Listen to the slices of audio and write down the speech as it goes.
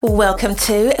Welcome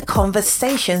to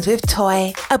Conversations with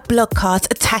Toy, a blogcast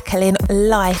tackling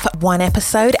life one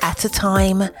episode at a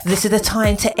time. This is the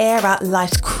time to air out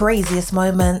life's craziest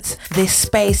moments. This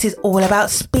space is all about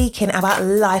speaking about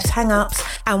life's hang-ups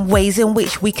and ways in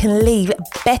which we can leave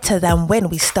better than when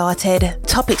we started.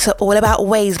 Topics are all about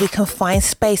ways we can find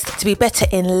space to be better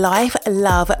in life,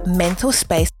 love, mental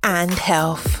space, and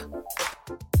health.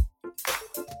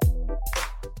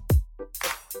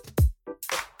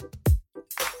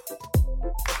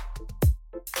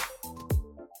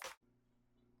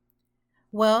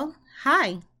 Well,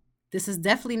 hi. This is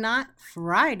definitely not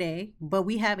Friday, but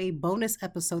we have a bonus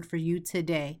episode for you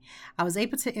today. I was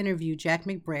able to interview Jack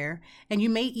McBrayer, and you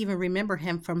may even remember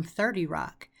him from 30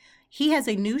 Rock. He has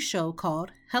a new show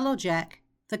called Hello Jack,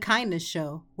 The Kindness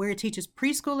Show, where it teaches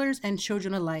preschoolers and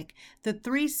children alike the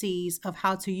 3 C's of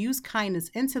how to use kindness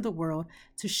into the world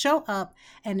to show up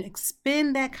and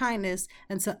expend that kindness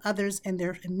into others in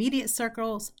their immediate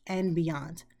circles and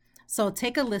beyond. So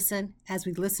take a listen as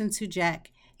we listen to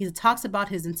Jack. He talks about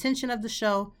his intention of the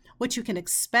show, what you can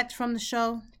expect from the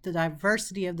show, the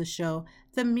diversity of the show,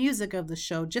 the music of the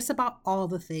show, just about all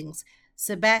the things.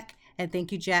 Sit back and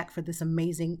thank you, Jack, for this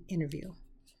amazing interview.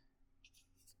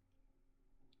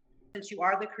 Since you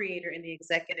are the creator and the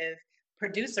executive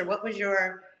producer, what was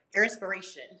your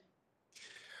inspiration?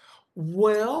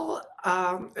 Well,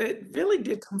 it really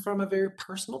did come from a very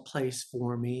personal place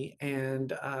for me,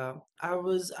 and I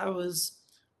was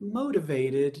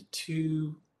motivated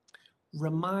to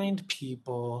remind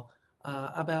people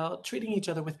about treating each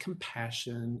other with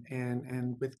compassion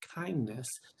and with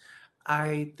kindness.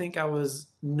 I think I was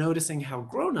noticing how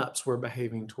grown-ups were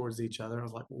behaving towards each other. I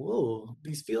was like, whoa,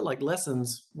 these feel like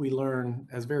lessons we learn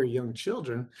as very young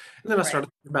children. And then I Right. started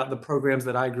thinking about the programs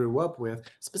that I grew up with,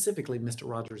 specifically Mr.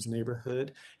 Rogers'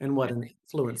 Neighborhood, and what an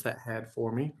influence that had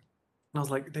for me. And I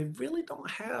was like, they really don't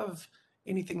have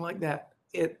anything like that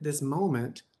at this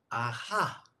moment.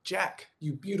 Aha, Jack,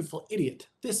 you beautiful idiot.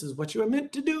 This is what you were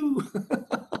meant to do.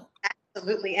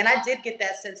 Absolutely. And I did get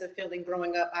that sense of feeling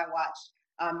growing up. I watched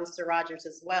Mr. Rogers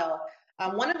as well.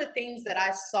 One of the things that I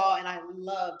saw and I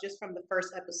loved just from the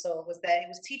first episode was that it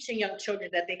was teaching young children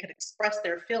that they could express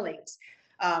their feelings.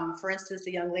 For instance,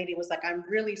 the young lady was like, I'm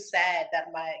really sad that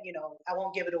I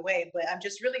won't give it away, but I'm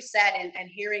just really sad. And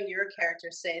hearing your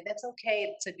character say, that's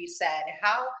okay to be sad.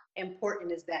 How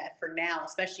important is that for now,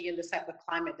 especially in this type of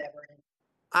climate that we're in?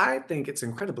 I think it's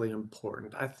incredibly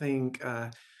important. I think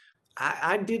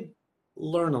I did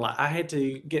learn a lot. I had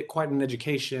to get quite an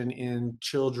education in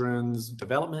children's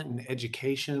development and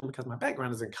education because my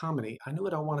background is in comedy. I knew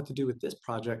what I wanted to do with this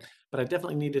project, but I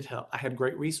definitely needed help. I had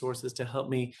great resources to help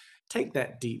me take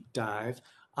that deep dive.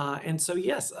 And so,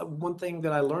 yes, one thing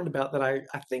that I learned about that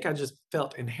I think I just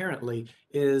felt inherently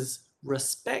is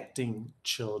respecting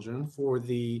children for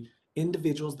the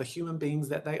individuals, the human beings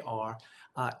that they are,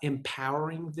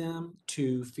 empowering them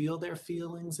to feel their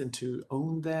feelings and to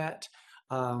own that.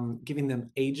 Giving them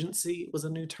agency was a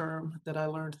new term that I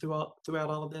learned throughout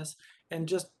all of this, and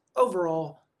just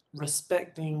overall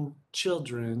respecting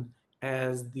children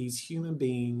as these human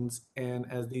beings and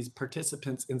as these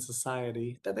participants in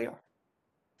society that they are.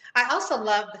 I also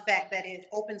love the fact that it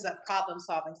opens up problem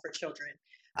solving for children.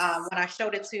 When I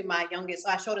showed it to my youngest,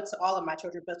 I showed it to all of my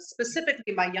children, but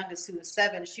specifically my youngest, who is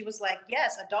 7, she was like,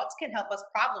 yes, adults can help us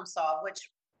problem solve, which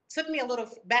took me a little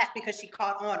back because she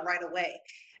caught on right away.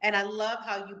 And I love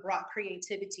how you brought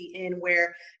creativity in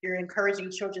where you're encouraging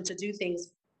children to do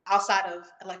things outside of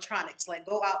electronics, like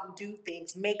go out and do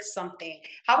things, make something.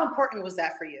 How important was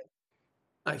that for you?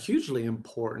 Hugely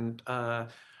important. I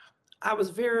was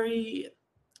very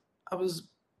I was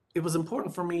it was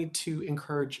important for me to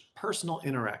encourage personal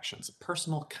interactions,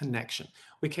 personal connection.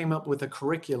 We came up with a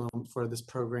curriculum for this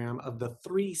program of the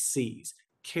 3 C's: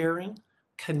 caring,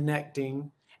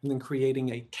 connecting, and then creating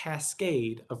a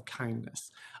cascade of kindness.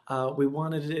 We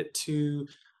wanted it to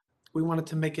we wanted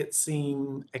to make it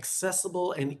seem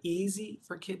accessible and easy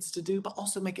for kids to do, but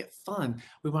also make it fun.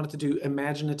 We wanted to do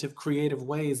imaginative, creative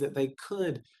ways that they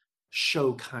could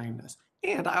show kindness.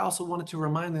 And I also wanted to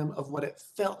remind them of what it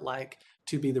felt like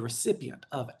to be the recipient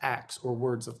of acts or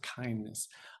words of kindness.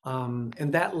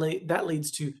 And that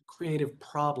leads to creative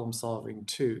problem solving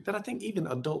too, that I think even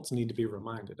adults need to be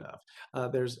reminded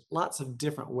of. There's lots of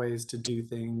different ways to do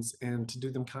things and to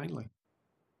do them kindly.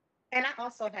 And I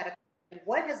also had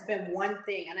what has been one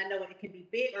thing, and I know it can be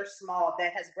big or small,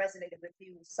 that has resonated with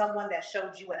you, someone that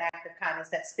showed you an act of kindness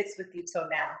that sticks with you till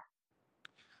now?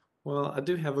 Well, I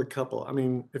do have a couple. I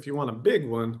mean, if you want a big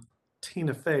one,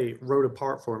 Tina Fey wrote a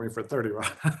part for me for 30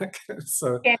 Rock.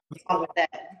 So Can't be wrong with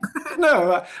that.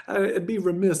 no, it'd be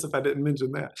remiss if I didn't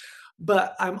mention that.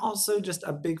 But I'm also just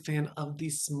a big fan of the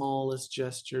smallest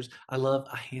gestures. I love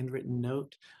a handwritten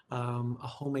note, a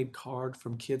homemade card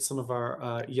from kids. Some of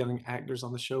our young actors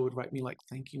on the show would write me like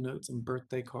thank you notes and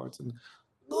birthday cards, and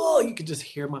oh, you could just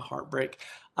hear my heart break.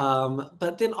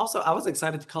 But then also, I was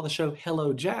excited to call the show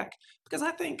Hello Jack because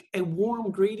I think a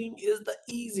warm greeting is the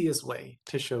easiest way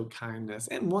to show kindness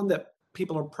and one that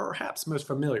people are perhaps most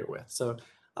familiar with. So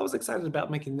I was excited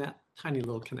about making that tiny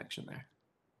little connection there.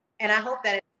 And I hope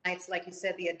that it ignites, like you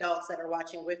said, the adults that are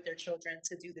watching with their children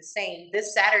to do the same.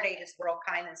 This Saturday is World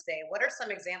Kindness Day. What are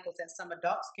some examples that some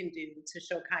adults can do to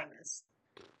show kindness?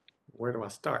 Where do I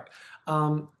start?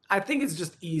 I think it's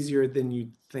just easier than you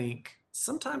think.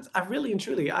 Sometimes I really and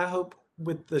truly, I hope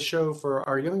with the show for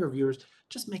our younger viewers,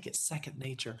 just make it second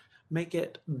nature. Make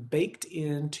it baked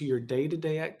into your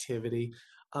day-to-day activity,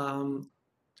 um,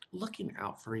 looking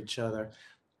out for each other.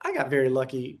 I got very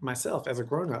lucky myself as a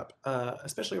grown-up,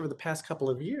 especially over the past couple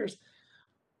of years.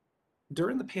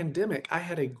 During the pandemic, I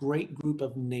had a great group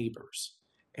of neighbors,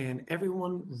 and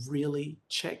everyone really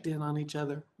checked in on each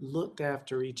other, looked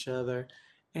after each other,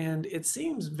 and it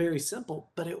seems very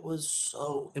simple, but it was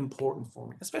so important for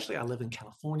me. Especially I live in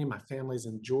California, my family's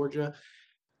in Georgia.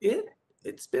 It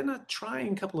it's been a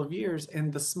trying couple of years,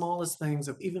 and the smallest things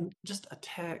of even just a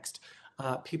text,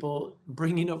 people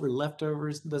bringing over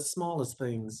leftovers, the smallest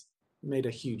things made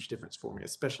a huge difference for me,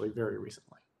 especially very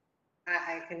recently.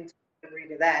 I can agree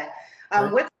to that.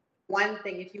 Right? What's one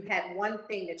thing, if you had one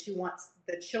thing that you want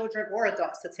the children or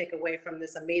adults to take away from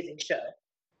this amazing show?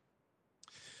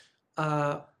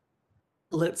 Uh,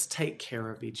 let's take care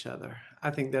of each other. I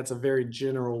think that's a very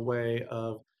general way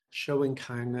of showing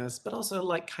kindness, but also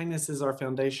like kindness is our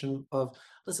foundation of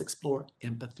let's explore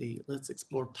empathy, let's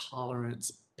explore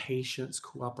tolerance, patience,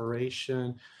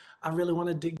 cooperation. I really want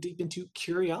to dig deep into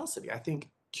curiosity. I think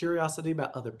curiosity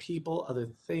about other people, other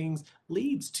things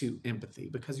leads to empathy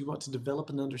because you want to develop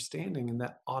an understanding, and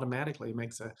that automatically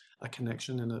makes a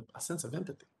connection and a sense of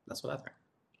empathy. That's what I think.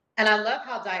 And I love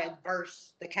how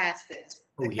diverse the cast is.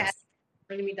 The Oh, cast yes. is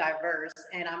really diverse,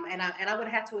 and I would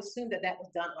have to assume that that was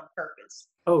done on purpose.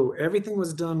 Oh, everything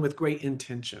was done with great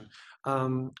intention.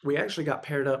 We actually got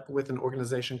paired up with an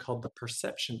organization called the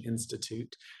Perception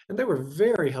Institute, and they were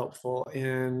very helpful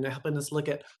in helping us look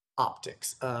at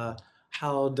optics.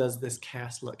 How does this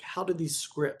cast look? How do these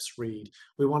scripts read?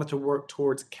 We wanted to work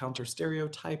towards counter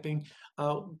stereotyping.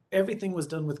 Everything was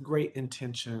done with great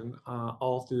intention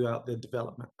all throughout the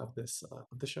development of this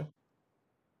of the show.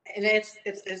 And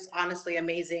it's honestly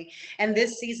amazing. And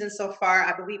this season so far,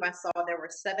 I believe I saw there were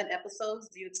 7 episodes.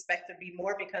 Do you expect to be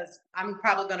more? Because I'm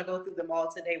probably going to go through them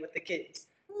all today with the kids.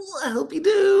 Well, I hope you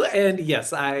do. And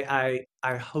yes, I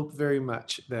hope very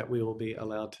much that we will be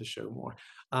allowed to show more.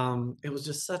 It was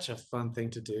just such a fun thing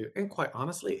to do. And quite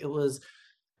honestly,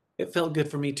 it felt good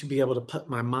for me to be able to put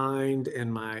my mind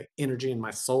and my energy and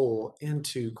my soul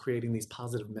into creating these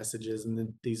positive messages and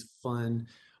then these fun,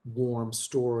 warm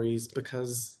stories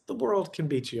because the world can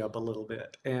beat you up a little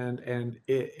bit. And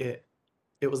it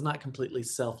was not completely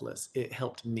selfless. It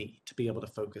helped me to be able to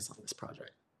focus on this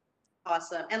project.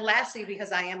 Awesome. And lastly,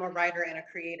 because I am a writer and a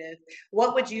creative,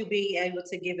 what would you be able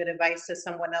to give advice to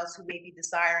someone else who may be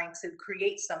desiring to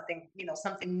create something,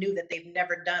 something new that they've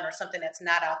never done or something that's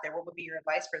not out there? What would be your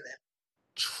advice for them?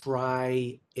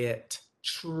 Try it.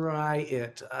 Try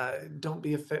it. Don't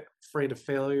be afraid of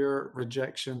failure,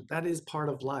 rejection. That is part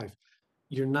of life.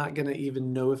 You're not going to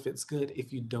even know if it's good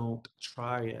if you don't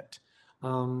try it.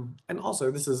 And also,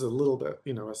 this is a little bit,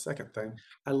 a second thing.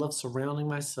 I love surrounding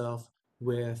myself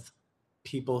with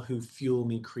people who fuel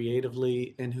me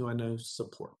creatively and who I know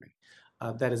support me.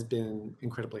 That has been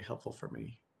incredibly helpful for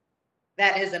me.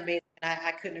 That is amazing.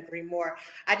 I couldn't agree more.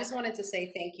 I just wanted to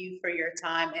say thank you for your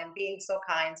time and being so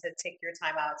kind to take your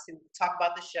time out to talk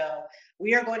about the show.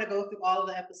 We are going to go through all of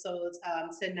the episodes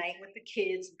tonight with the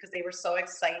kids because they were so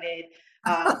excited.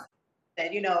 That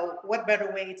what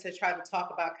better way to try to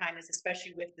talk about kindness,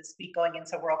 especially with this week going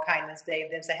into World Kindness Day,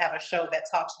 than to have a show that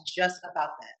talks just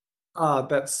about that.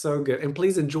 That's so good. And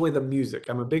please enjoy the music.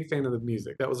 I'm a big fan of the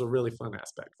music. That was a really fun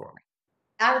aspect for me.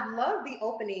 I love the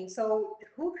opening. So,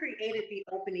 who created the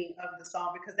opening of the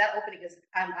song? Because that opening is,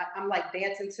 I'm like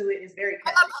dancing to it. It's very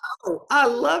catchy. Oh, I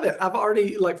love it. I've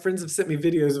already, like, friends have sent me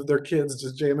videos of their kids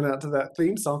just jamming out to that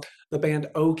theme song. The band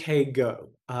OK Go.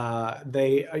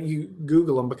 You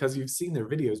Google them because you've seen their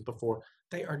videos before.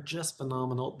 They are just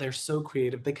phenomenal. They're so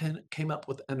creative. They came up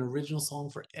with an original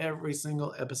song for every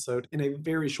single episode in a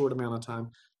very short amount of time.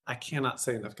 I cannot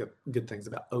say enough good things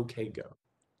about OK Go.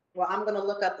 Well, I'm going to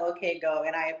look up OK Go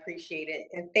and I appreciate it.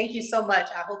 And thank you so much.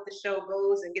 I hope the show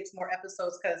goes and gets more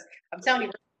episodes because I'm telling you,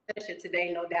 we're going to finish it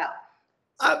today, no doubt.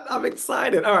 I'm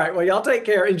excited. All right. Well, y'all take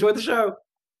care. Enjoy the show.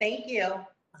 Thank you.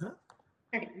 Uh-huh.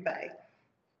 All right, bye.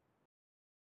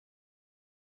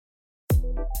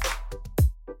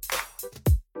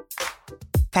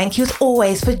 Thank you as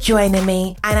always for joining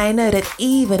me, and I know that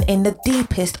even in the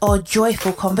deepest or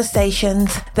joyful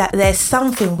conversations that there's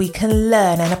something we can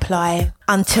learn and apply.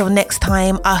 Until next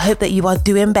time, I hope that you are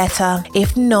doing better.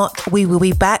 If not, we will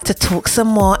be back to talk some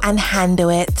more and handle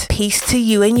it. Peace to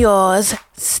you and yours.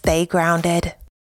 Stay grounded.